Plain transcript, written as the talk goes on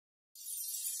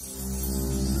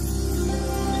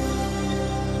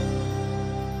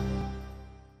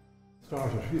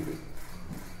started.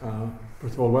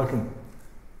 First of all, welcome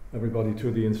everybody to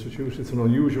the Institute. It's an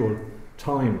unusual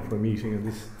time for a meeting, and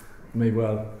this may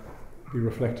well be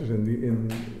reflected in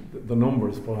the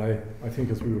numbers, but I think,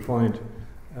 as we will find,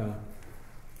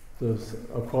 there's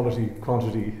a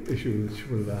quality-quantity issue which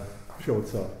will show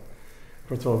itself.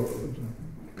 First of all,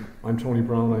 I'm Tony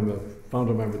Brown. I'm a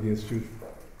founder member of the Institute,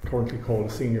 currently called a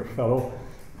senior fellow,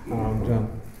 and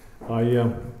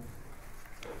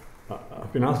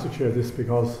I've been asked to chair this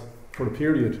because for a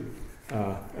period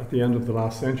at the end of the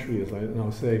last century, as I now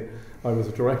say, I was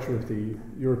a director of the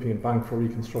European Bank for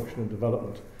Reconstruction and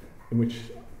Development, in which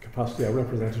capacity I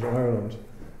represented Ireland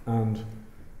and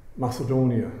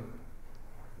Macedonia.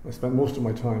 I spent most of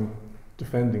my time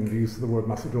defending the use of the word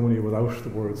Macedonia without the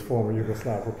words former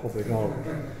Yugoslav Republic of.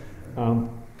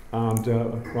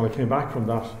 When I came back from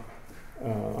that,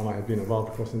 and I had been involved,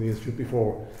 of course, in the Institute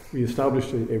before, we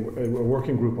established a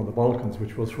working group on the Balkans,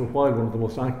 which was for a while one of the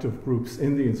most active groups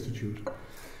in the Institute,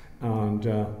 and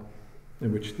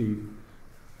in which the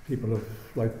people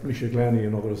like Maciej Popowski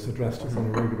and others addressed us on a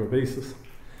regular basis.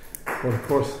 But of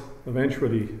course,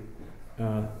 eventually,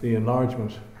 the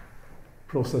enlargement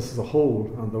process as a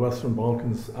whole and the Western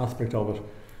Balkans aspect of it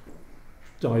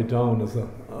died down as a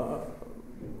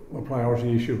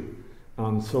priority issue,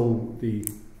 and so the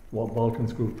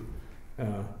Balkans group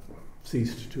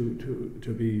ceased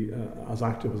to be as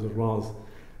active as it was.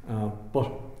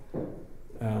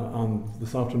 And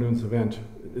this afternoon's event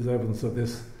is evidence of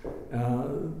this.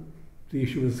 The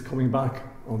issue is coming back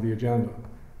on the agenda,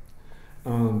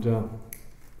 and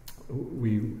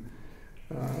we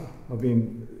have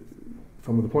been,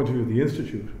 from the point of view of the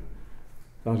Institute,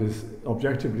 that is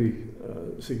objectively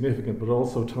significant, but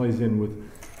also ties in with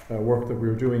work that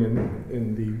we're doing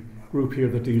in the group here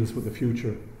that deals with the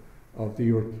future of the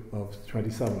Europe of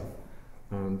 27.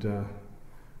 And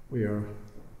we are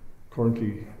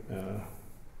currently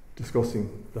discussing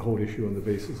the whole issue on the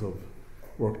basis of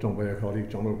work done by our colleague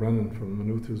John O'Brennan from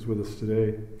Maynooth, who's with us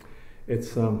today.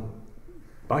 It's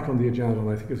back on the agenda, and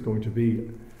I think it's going to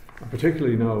be,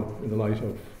 particularly now in the light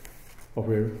of what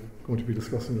we're going to be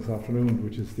discussing this afternoon,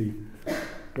 which is the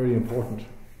very important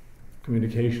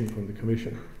communication from the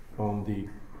Commission on the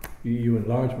EU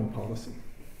enlargement policy,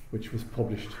 which was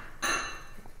published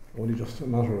only just a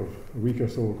matter of a week or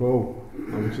so ago,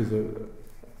 and which is a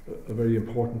very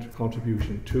important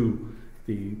contribution to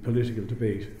the political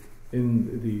debate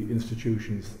in the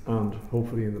institutions and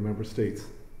hopefully in the member states.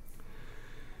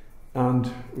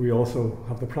 And we also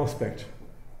have the prospect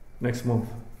next month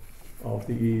of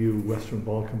the EU Western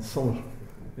Balkans Summit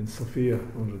in Sofia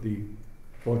under the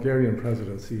Bulgarian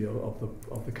presidency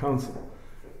of the Council,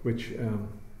 which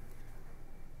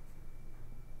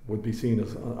would be seen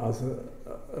as an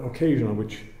occasion on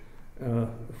which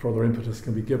further impetus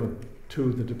can be given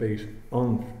to the debate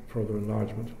on further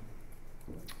enlargement.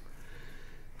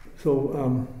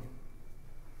 So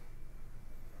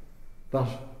that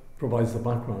provides the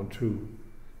background to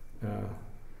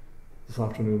this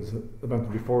afternoon's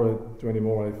event. Before I do any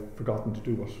more, I've forgotten to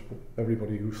do what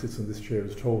everybody who sits in this chair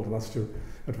is told, and that's to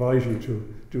advise you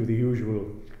to do the usual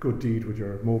good deed with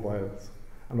your mobiles,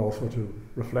 and also to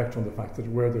reflect on the fact that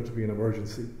were there to be an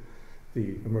emergency,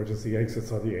 the emergency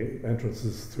exits are the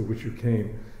entrances through which you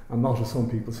came, and not, as some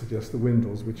people suggest, the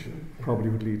windows, which probably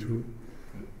would lead to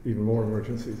even more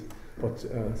emergencies. But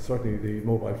certainly the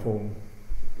mobile phone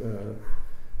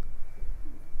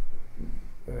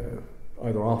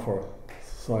either off or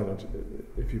silent,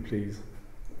 if you please.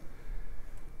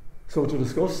 So to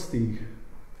discuss the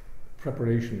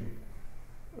preparation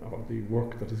or the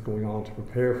work that is going on to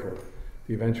prepare for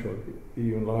the eventual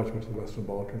EU enlargement of the Western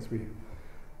Balkans, we are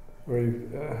very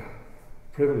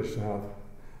privileged to have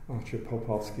Maciej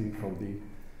Popowski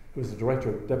who is the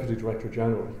Deputy Director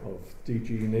General of DG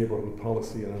Neighbourhood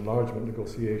Policy and Enlargement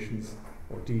Negotiations,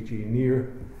 or DG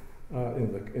NEAR,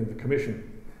 in the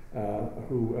Commission,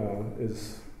 who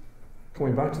is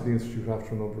coming back to the Institute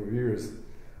after a number of years.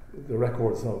 The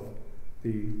records of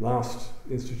the last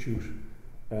Institute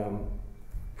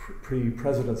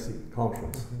pre-presidency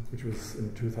conference, which was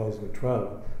in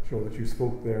 2012, show that you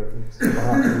spoke there on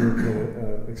behalf of the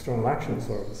European External Action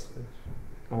Service,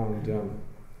 and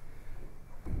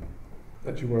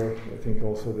that you were, I think,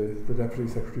 also the Deputy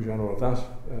Secretary General of that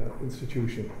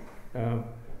institution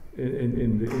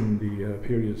in the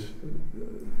period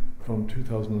from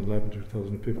 2011 to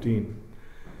 2015.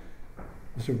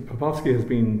 Mr. Popowski has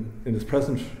been in his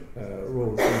present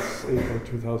role since April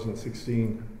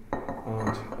 2016,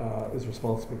 and is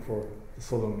responsible for the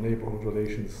southern neighbourhood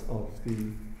relations of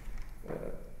the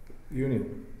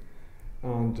Union,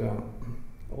 and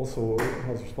also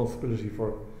has responsibility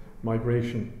for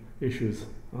migration issues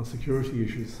and security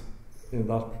issues in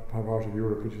that part of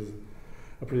Europe, which is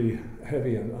a pretty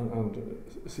heavy and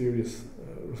serious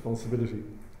responsibility.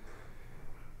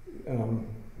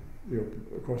 You,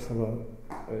 of course, have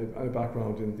a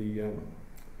background in the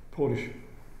Polish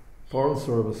Foreign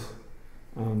Service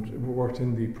and worked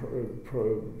in the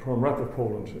Prime Rep of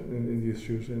Poland in the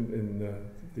Institute in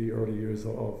the early years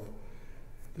of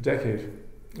the decade,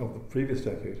 of the previous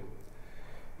decade.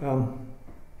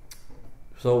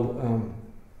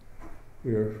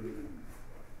 We are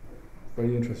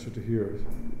very interested to hear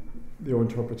your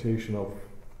interpretation of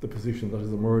the position that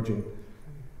is emerging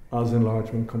as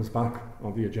enlargement comes back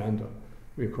on the agenda.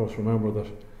 We of course remember that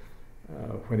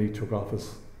when he took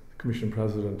office, Commission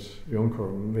President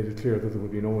Juncker made it clear that there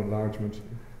would be no enlargement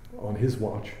on his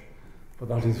watch, but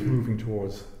that is moving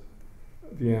towards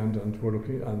the end, and we're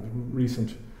looking, and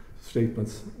recent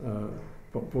statements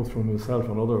both from himself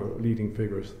and other leading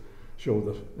figures show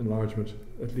that enlargement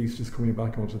at least is coming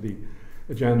back onto the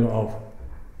agenda of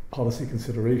policy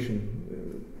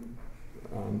consideration,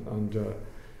 and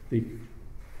the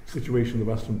situation in the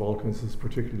Western Balkans is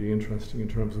particularly interesting in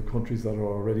terms of countries that are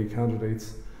already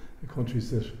candidates,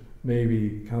 countries that may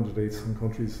be candidates, and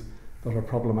countries that are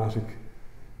problematic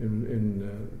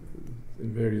in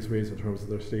various ways in terms of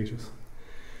their status.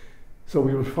 So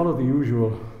we will follow the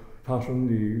usual pattern,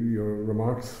 your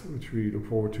remarks, which we look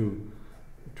forward to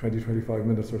 20-25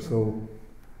 minutes or so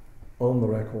on the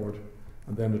record,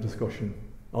 and then a discussion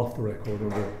off the record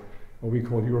under what we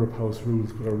call Europe House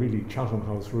rules, but are really Chatham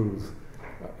House rules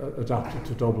adapted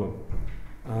to Dublin.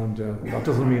 And that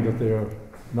doesn't mean that they are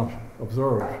not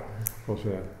observed, but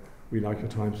we like at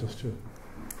times just to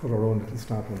put our own little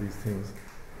stamp on these things.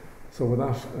 So with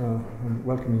that, I'm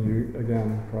welcoming you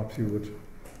again. Perhaps you would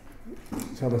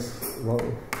tell us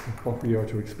what we are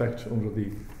to expect under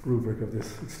the rubric of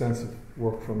this extensive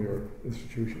work from your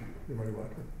institution. You're very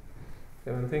welcome.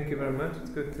 Kevin, thank you very much.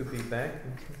 It's good to be back.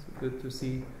 It's good to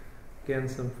see again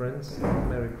some friends,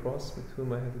 Mary Cross, with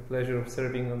whom I had the pleasure of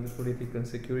serving on the Political and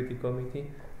Security Committee,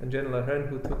 and General Ahern,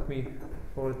 who took me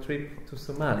for a trip to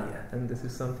Somalia, and this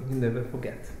is something you never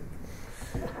forget.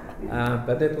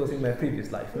 But that was in my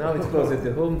previous life. Now it's closer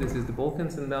to home. This is the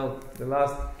Balkans, and now the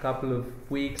last couple of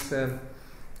weeks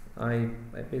I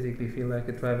basically feel like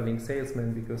a traveling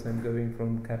salesman, because I'm going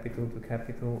from capital to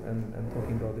capital and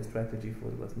talking about the strategy for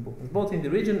the Western Balkans, both in the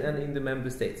region and in the member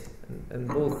states, and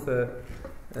both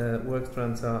work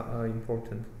strands are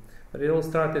important. But it all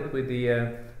started with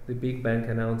the big bank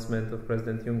announcement of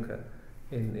President Juncker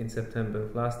in September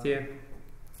of last year,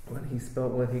 when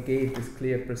he gave this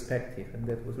clear perspective, and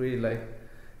that was really like,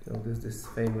 there's this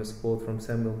famous quote from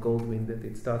Samuel Goldwyn that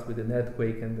it starts with an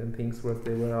earthquake and then things work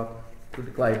their way up to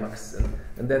the climax,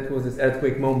 and that was this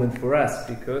earthquake moment for us,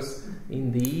 because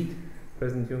indeed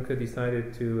President Juncker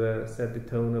decided to set the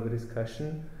tone of a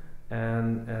discussion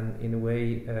and in a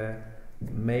way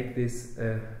make this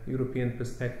European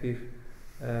perspective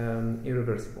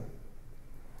irreversible.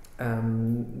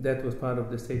 That was part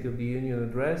of the State of the Union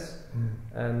address,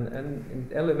 and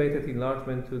it elevated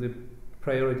enlargement to the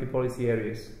priority policy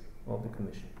areas of the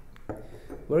Commission,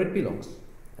 where it belongs.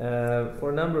 For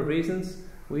a number of reasons,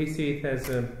 we see it as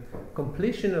a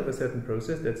completion of a certain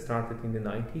process that started in the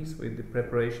 90s with the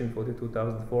preparation for the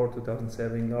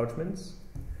 2004-2007 enlargements.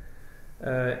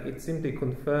 It simply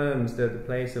confirms that the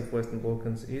place of Western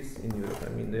Balkans is in Europe. I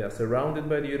mean, they are surrounded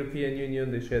by the European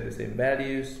Union, they share the same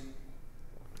values,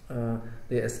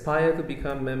 they aspire to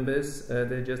become members,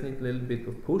 they just need a little bit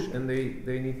of push, and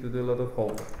they need to do a lot of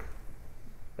homework.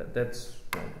 But there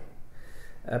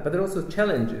are also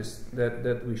challenges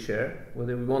that we share,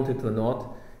 whether we want it or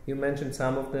not. You mentioned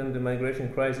some of them, the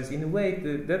migration crisis. In a way,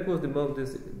 that was the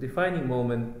defining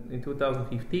moment in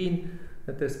 2015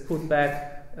 that has put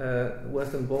back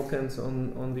Western Balkans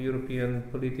on the European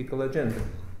political agenda.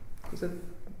 Because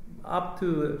up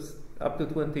to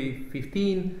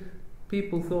 2015,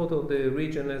 people thought of the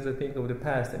region as a thing of the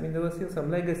past. I mean, there were still some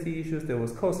legacy issues. There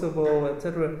was Kosovo,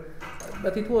 etc.,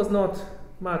 but it was not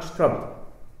much trouble.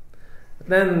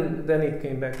 Then it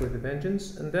came back with a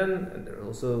vengeance, and then there are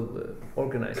also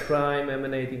organized crime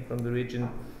emanating from the region.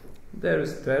 There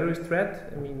is terrorist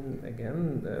threat. I mean,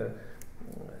 again,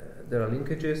 there are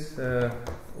linkages.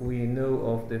 We know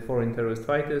of the foreign terrorist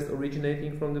fighters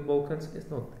originating from the Balkans. It's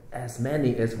not as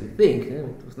many as we think.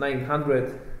 It was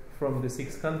 900 from the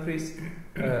 6 countries,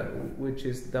 which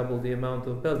is double the amount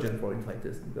of Belgian foreign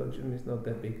fighters. Belgium is not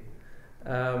that big.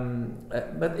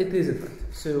 But it is a threat.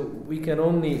 So we can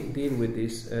only deal with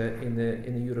this in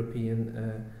a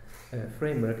European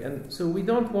framework. And so we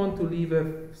don't want to leave a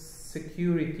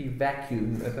security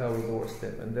vacuum at our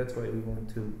doorstep, and that's why we want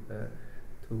to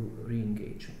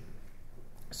re-engage.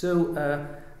 So,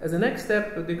 as a next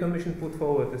step, the Commission put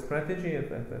forward a strategy, a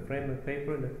framework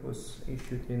paper that was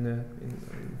issued in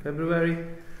February,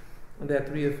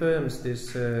 that reaffirms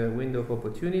this window of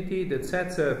opportunity, that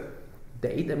sets a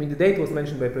date. I mean, the date was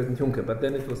mentioned by President Juncker, but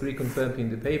then it was reconfirmed in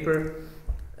the paper.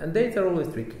 And dates are always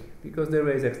tricky, because they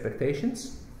raise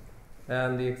expectations,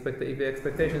 and if the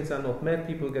expectations are not met,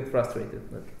 people get frustrated.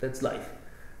 That's life.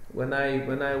 When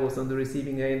I was on the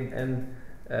receiving end,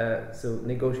 so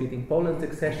negotiating Poland's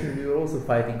accession, we were also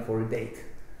fighting for a date.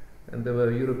 And there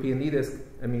were European leaders,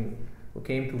 I mean, who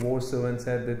came to Warsaw and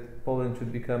said that Poland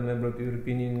should become a member of the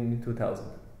European Union in 2000.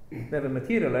 It never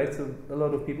materialized, so a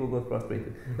lot of people got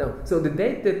frustrated. Now, so the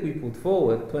date that we put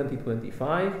forward,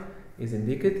 2025, is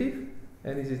indicative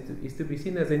and is to be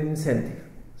seen as an incentive.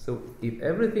 So if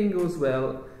everything goes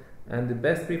well and the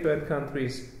best prepared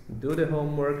countries do the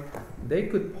homework, they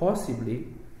could possibly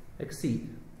exceed.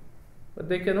 But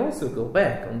they can also go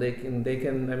back, and they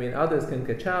can. I mean, others can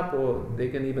catch up, or they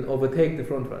can even overtake the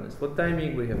front runners. For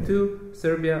timing, we have two: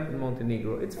 Serbia and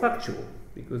Montenegro. It's factual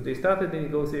because they started the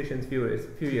negotiations few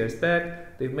years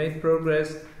back. They've made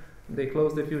progress. They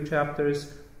closed a few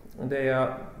chapters. And they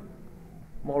are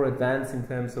more advanced in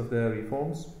terms of their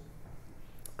reforms.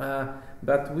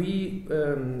 But we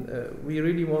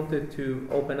really wanted to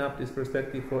open up this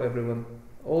perspective for everyone.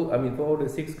 For all the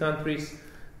 6 countries.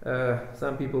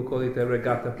 Some people call it a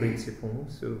regatta principle.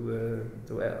 So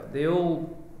they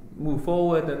all move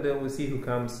forward, and then we'll see who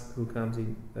comes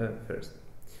in first.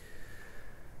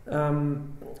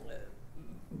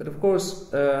 But of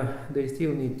course, they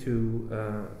still need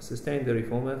to sustain the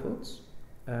reform efforts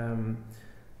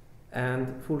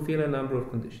and fulfill a number of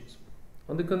conditions.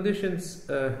 On the conditions,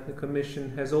 the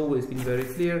Commission has always been very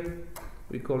clear.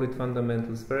 We call it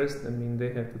fundamentals first. I mean,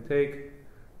 they have to take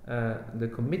the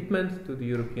commitment to the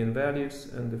European values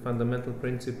and the fundamental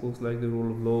principles like the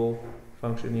rule of law,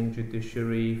 functioning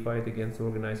judiciary, fight against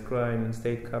organized crime and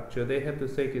state capture. They have to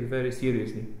take it very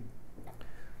seriously.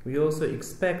 We also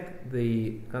expect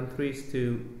the countries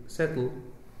to settle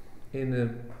in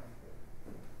a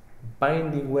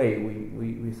binding way,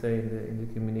 we say in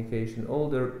the communication, all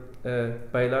their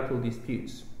bilateral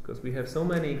disputes, because we have so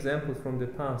many examples from the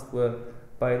past where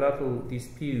bilateral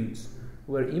disputes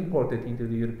were imported into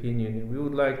the European Union. We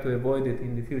would like to avoid it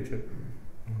in the future.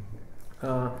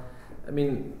 I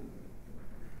mean,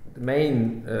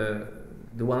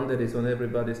 the one that is on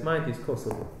everybody's mind is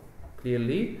Kosovo,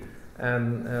 clearly,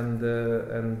 and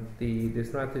the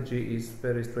strategy is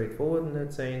very straightforward in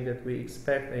that, saying that we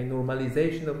expect a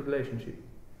normalization of relationship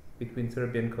between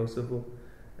Serbia and Kosovo,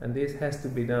 and this has to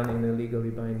be done in a legally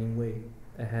binding way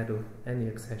ahead of any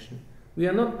accession. We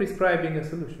are not prescribing a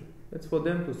solution. That's for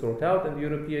them to sort out, and the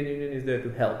European Union is there to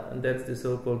help. And that's the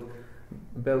so-called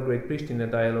Belgrade-Pristina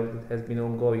dialogue that has been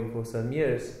ongoing for some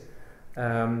years.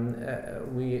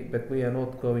 But we are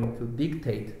not going to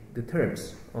dictate the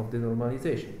terms of the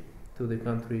normalization to the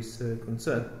countries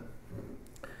concerned.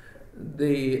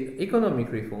 The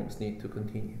economic reforms need to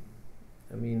continue.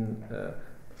 I mean,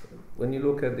 when you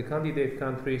look at the candidate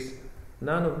countries,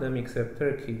 none of them except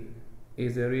Turkey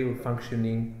is a real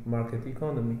functioning market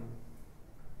economy.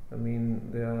 I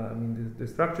mean, the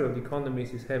structure of the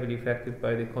economies is heavily affected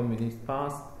by the communist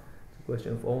past. It's a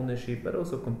question of ownership, but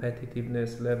also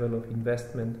competitiveness, level of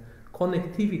investment,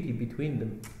 connectivity between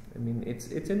them. I mean,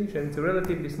 it's a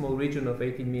relatively small region of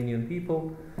 18 million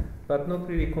people, but not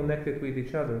really connected with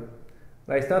each other.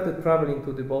 I started traveling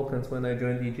to the Balkans when I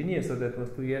joined the IIEA, so that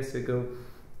was 2 years ago.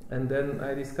 And then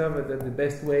I discovered that the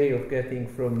best way of getting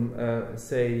from,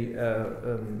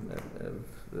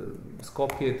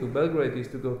 Skopje to Belgrade is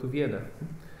to go to Vienna.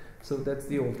 So that's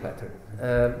the old pattern.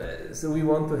 So we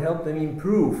want to help them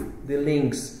improve the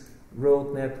links,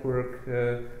 road network,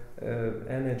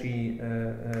 energy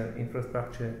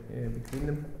infrastructure between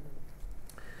them.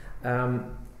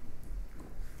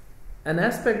 An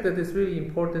aspect that is really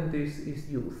important is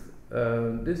youth.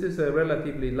 This is a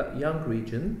relatively young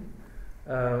region,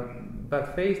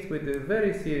 but faced with a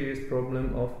very serious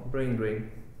problem of brain drain.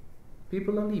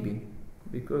 People are leaving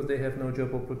because they have no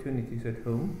job opportunities at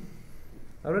home,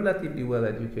 are relatively well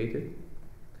educated,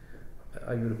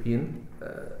 are European,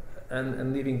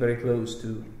 and living very close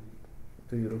to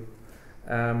Europe.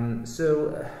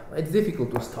 So it's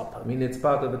difficult to stop. I mean, it's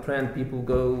part of a trend. People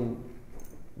go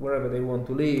wherever they want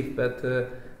to live,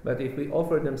 but if we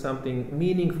offer them something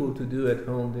meaningful to do at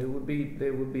home, they would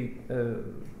be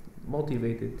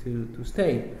motivated to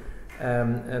stay,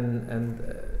 and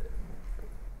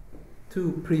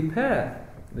to prepare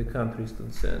the countries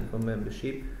concerned for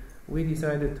membership. we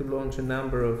decided to launch a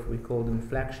number of, we call them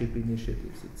flagship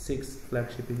initiatives. It's 6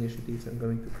 flagship initiatives. I'm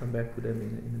going to come back to them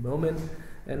in a moment,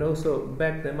 and also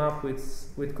back them up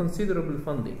with considerable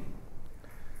funding.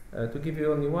 To give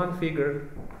you only one figure,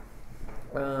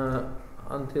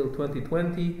 until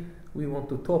 2020, we want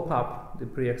to top up the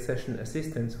pre-accession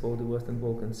assistance for the Western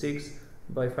Balkans 6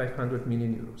 by 500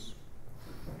 million euros.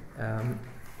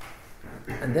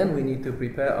 And then we need to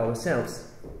prepare ourselves,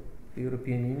 the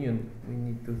European Union. We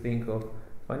need to think of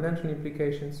financial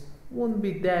implications. Won't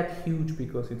be that huge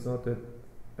because it's not a,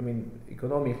 I mean,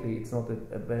 economically it's not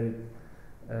a very,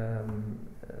 I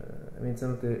mean,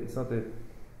 it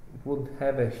won't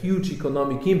have a huge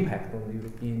economic impact on the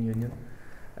European Union,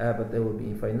 but there will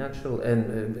be financial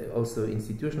and also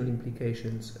institutional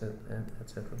implications, and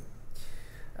etc.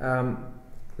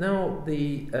 Now,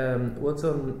 what's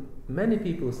on many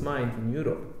people's mind in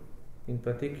Europe, in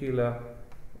particular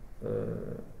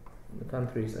the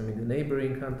countries, I mean the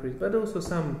neighboring countries, but also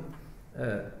some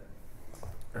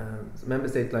member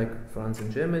states like France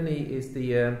and Germany, is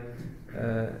the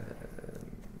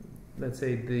let's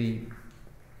say the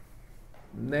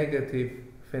negative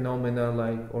phenomena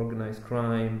like organized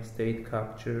crime, state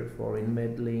capture, foreign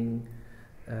meddling,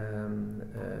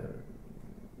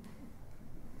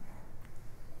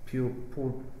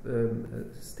 poor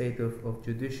state of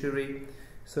judiciary.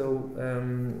 So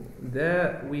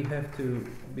there we have to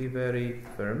be very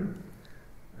firm,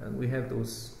 and we have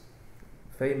those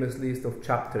famous list of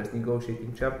chapters,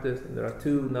 negotiating chapters, and there are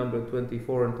 2, number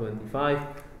 24 and 25,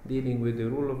 dealing with the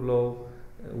rule of law,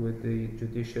 with the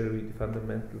judiciary, the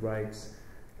fundamental rights,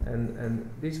 and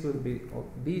these will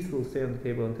stay on the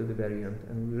table until the very end,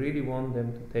 and we really want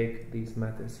them to take these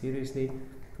matters seriously,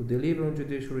 to deliver on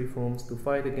judicial reforms, to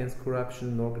fight against corruption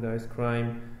and organized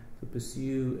crime, to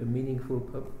pursue a meaningful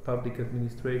public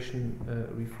administration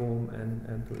reform,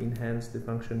 and to enhance the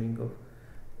functioning of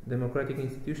democratic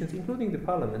institutions, including the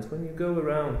parliaments. When you go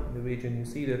around the region, you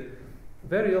see that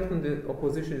very often the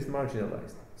opposition is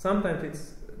marginalized. Sometimes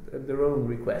it's at their own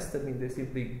request. I mean, they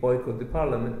simply boycott the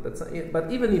parliament.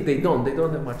 But even if they don't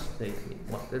have much stake.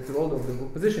 Well, that's the role of the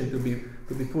opposition to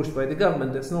be pushed by the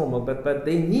government. That's normal. But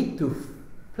they need to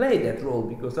play that role,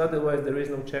 because otherwise there is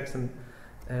no checks and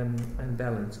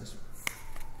balances.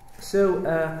 So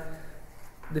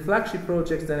the flagship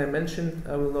projects that I mentioned,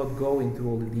 I will not go into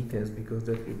all the details because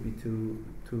that would be too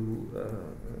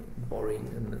boring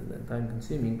and time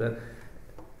consuming, but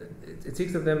it's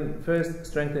 6 of them. First,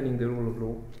 strengthening the rule of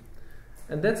law,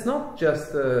 and that's not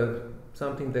just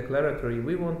something declaratory.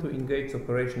 We want to engage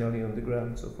operationally on the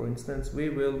ground. So for instance, we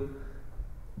will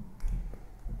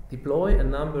deploy a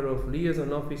number of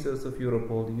liaison officers of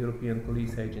Europol, the European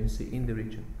Police Agency, in the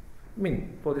region. I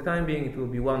mean, for the time being, it will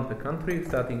be 1 per country,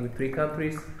 starting with 3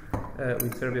 countries,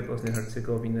 with Serbia, Bosnia and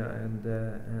Herzegovina,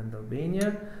 and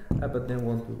Albania. But then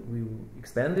we will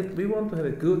expand it. We want to have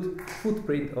a good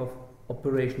footprint of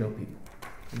operational people,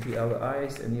 and be our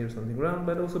eyes and ears on the ground,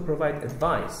 but also provide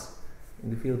advice in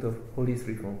the field of police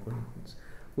reform, for instance.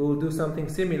 We will do something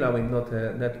similar with not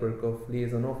a network of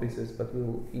liaison officers, but we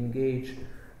will engage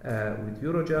with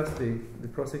Eurojust, the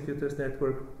prosecutors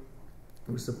network.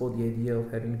 We support the idea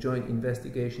of having joint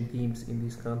investigation teams in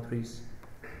these countries.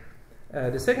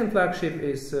 The second flagship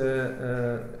is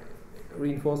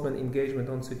reinforcement engagement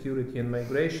on security and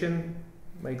migration.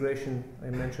 Migration I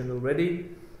mentioned already.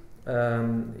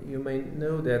 You may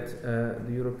know that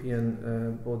the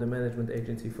European Border Management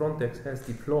Agency Frontex has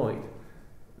deployed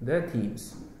their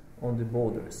teams on the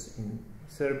borders in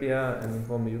Serbia and in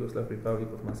former Yugoslav Republic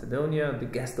of Macedonia, the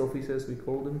guest officers we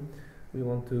call them. We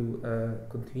want to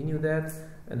continue that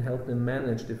and help them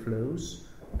manage the flows.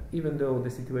 Even though the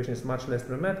situation is much less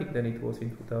dramatic than it was in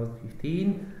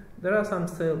 2015, there are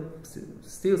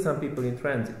still some people in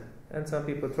transit, and some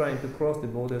people trying to cross the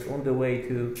borders on the way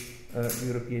to the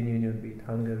European Union, be it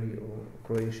Hungary or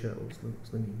Croatia or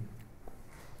Slovenia.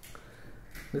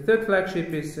 The third flagship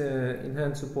is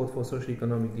enhanced support for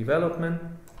socio-economic development.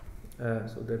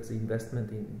 So that's the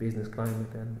investment in business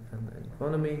climate and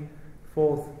economy.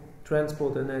 Fourth,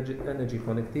 transport and energy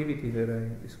connectivity that I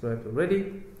described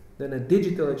already. Then a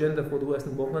digital agenda for the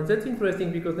Western Balkans. That's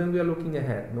interesting because then we are looking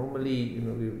ahead. Normally,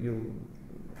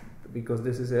 because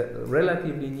this is a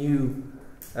relatively new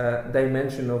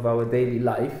dimension of our daily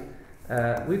life,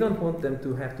 we don't want them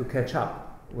to have to catch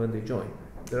up when they join.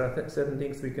 There are certain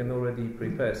things we can already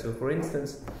prepare. So, for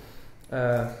instance,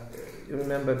 you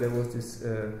remember there was this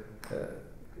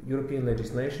European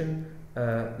legislation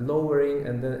lowering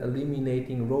and then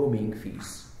eliminating roaming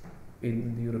fees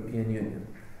in the European Union,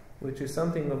 which is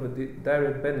something of a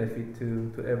direct benefit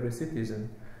to every citizen.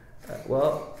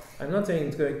 Well, I'm not saying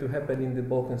it's going to happen in the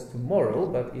Balkans tomorrow,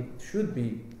 but it should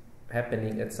be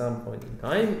happening at some point in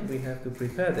time. We have to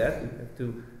prepare that. We have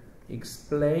to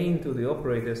explain to the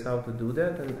operators how to do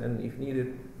that, and if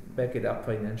needed, back it up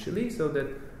financially, so that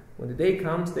when the day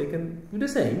comes, they can do the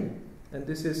same. And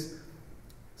this is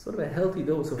sort of a healthy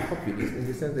dose of populism, in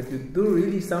the sense that you do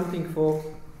really something for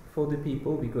the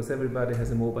people, because everybody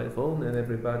has a mobile phone and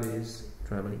everybody is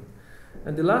traveling.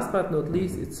 And the last but not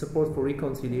least, it's support for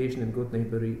reconciliation and good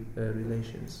neighborly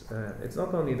relations. It's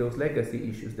not only those legacy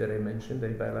issues that I mentioned, the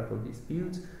bilateral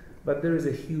disputes, but there is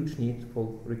a huge need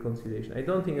for reconciliation. I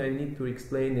don't think I need to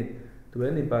explain it to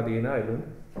anybody in Ireland.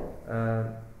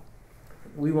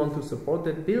 We want to support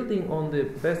that, building on the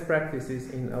best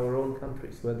practices in our own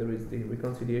countries, whether it's the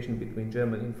reconciliation between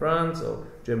Germany and France, or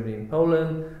Germany and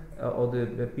Poland, or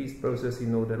the peace process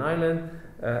in Northern Ireland.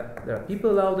 There are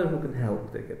people out there who can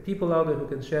help. There are people out there who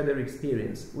can share their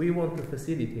experience. We want to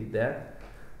facilitate that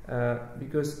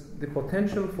because the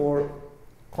potential for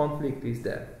conflict is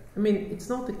there. I mean, it's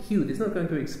not acute. It's not going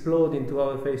to explode into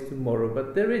our face tomorrow,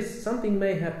 but there is something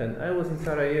may happen. I was in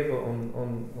Sarajevo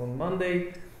on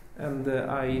Monday, and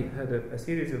I had a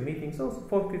series of meetings also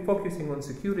focusing on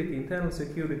security, internal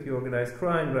security, organized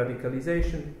crime,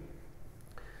 radicalization.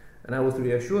 And I was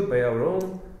reassured by our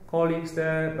own colleagues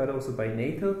there, but also by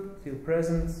NATO, still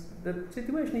present, that the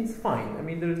situation is fine. I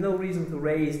mean, there is no reason to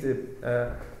raise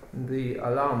the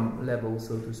alarm level,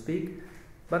 so to speak,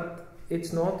 but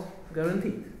it's not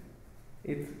guaranteed.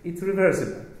 It's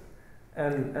reversible.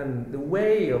 And the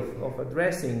way of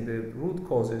addressing the root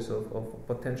causes of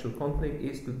potential conflict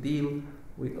is to deal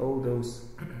with all those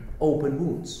open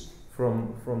wounds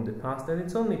from the past. And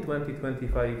it's only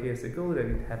 20-25 years ago that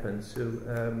it happened. So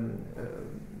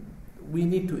we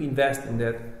need to invest in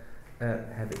that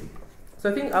heavily.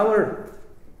 So I think our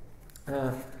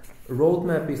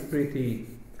roadmap is pretty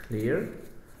clear.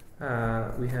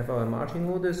 We have our marching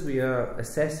orders. We are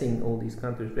assessing all these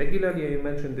countries regularly. You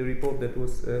mentioned the report that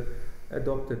was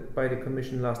adopted by the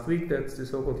Commission last week. That's the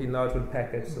so-called enlargement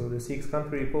package. So the 6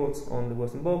 country reports on the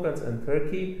Western Balkans and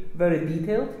Turkey, very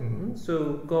detailed.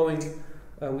 So going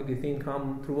with the thing,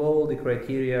 come through all the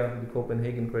criteria, the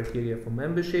Copenhagen criteria for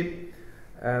membership,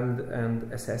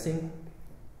 and assessing.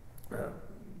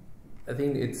 I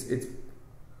think it's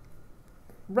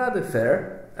rather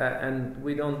fair, and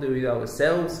we don't do it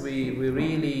ourselves. We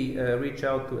really reach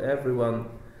out to everyone,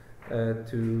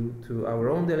 to our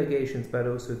own delegations, but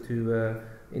also to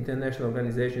international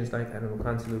organizations like, I don't know,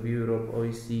 Council of Europe,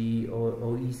 OEC, or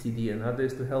OECD, and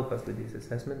others to help us with this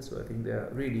assessment. So I think they are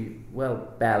really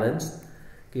well balanced,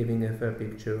 giving a fair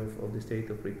picture of the state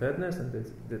of preparedness, and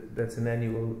that's an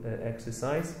annual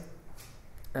exercise.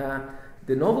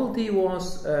 The novelty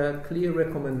was a clear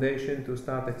recommendation to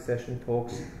start accession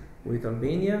talks with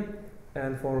Albania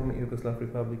and former Yugoslav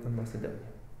Republic of Macedonia,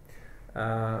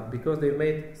 because they've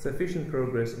made sufficient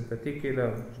progress, in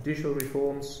particular judicial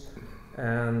reforms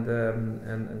and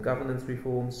governance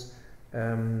reforms.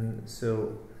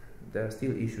 So there are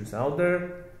still issues out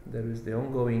there. There is the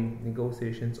ongoing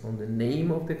negotiations on the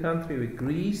name of the country with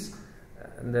Greece,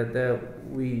 and that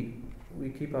we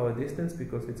keep our distance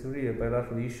because it's really a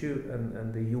bilateral issue,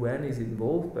 and the UN is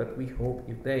involved, but we hope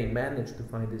if they manage to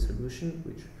find a solution,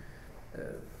 which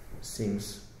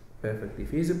seems perfectly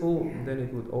feasible, then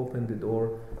it would open the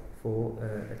door for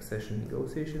accession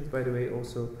negotiations. By the way,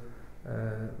 also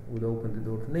would open the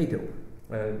door to NATO,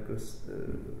 because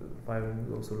Ireland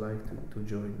would also like to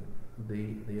join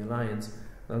the alliance.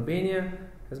 Albania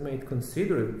has made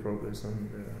considerable progress on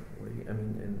the way,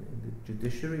 in the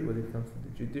judiciary, when it comes to the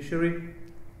judiciary,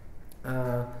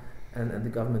 and the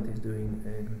government is doing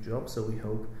a good job. So we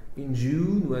hope in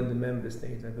June, when the member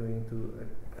states are going to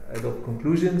adopt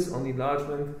conclusions on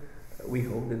enlargement, we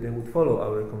hope that they would follow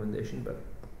our recommendation. But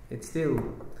it's still,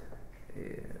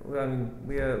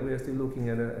 we are still looking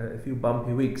at a few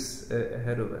bumpy weeks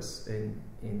ahead of us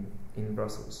in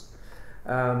Brussels.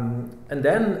 And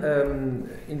then,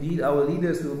 indeed, our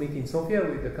leaders will meet in Sofia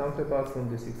with the counterparts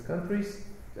from the 6 countries.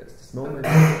 That's this moment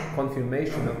of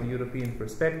confirmation of the European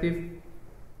perspective.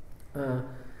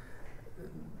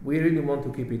 We really want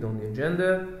to keep it on the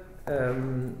agenda.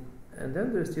 And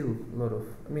then there's still a lot of,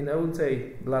 I wouldn't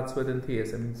say blood, sweat and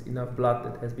tears. It's enough blood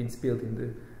that has been spilled in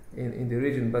the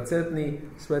region, but certainly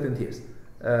sweat and tears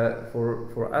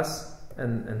for us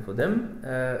and for them.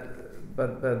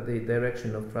 But the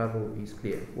direction of travel is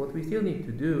clear. What we still need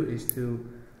to do is to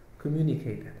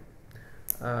communicate it.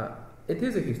 It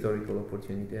is a historical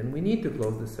opportunity, and we need to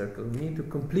close the circle. We need to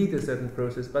complete a certain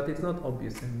process, but it's not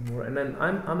obvious anymore. And then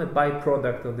I'm a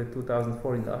byproduct of the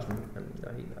 2004 enlargement.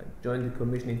 I joined the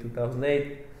Commission in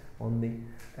 2008 only,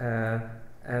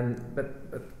 But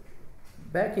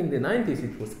back in the 90s,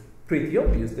 it was pretty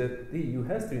obvious that the EU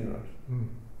has to enlarge.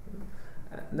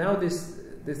 Now this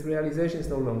realization is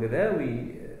no longer there.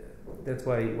 That's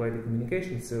why the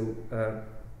communication is so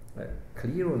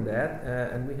clear on that,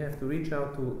 and we have to reach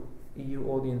out to EU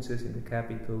audiences in the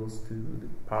capitals, to the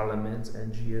parliaments,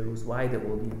 NGOs, wider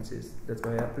audiences. That's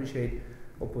why I appreciate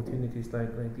opportunities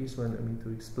like this one. I mean,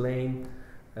 to explain.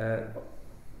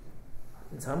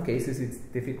 In some cases, it's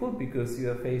difficult because you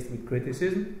are faced with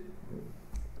criticism,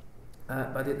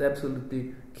 but it's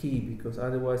absolutely key, because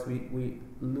otherwise we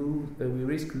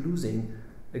risk losing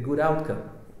a good outcome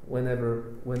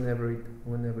whenever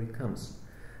it comes.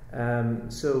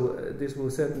 So this will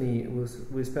certainly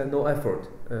we spend no effort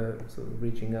sort of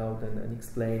reaching out and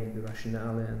explaining the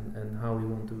rationale and how we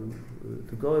want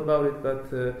to go about it.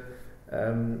 But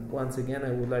once again,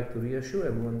 I would like to reassure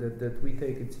everyone that we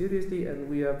take it seriously, and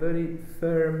we are very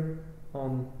firm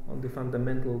on the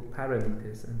fundamental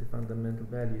parameters and the fundamental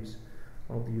values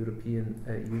of the European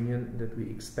Union that we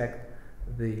expect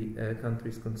the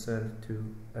countries concerned to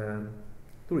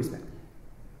respect.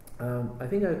 I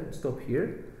think I could stop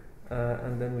here,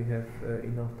 and then we have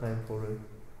enough time for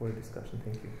a discussion.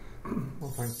 Thank you.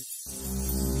 Well, thank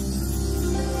you.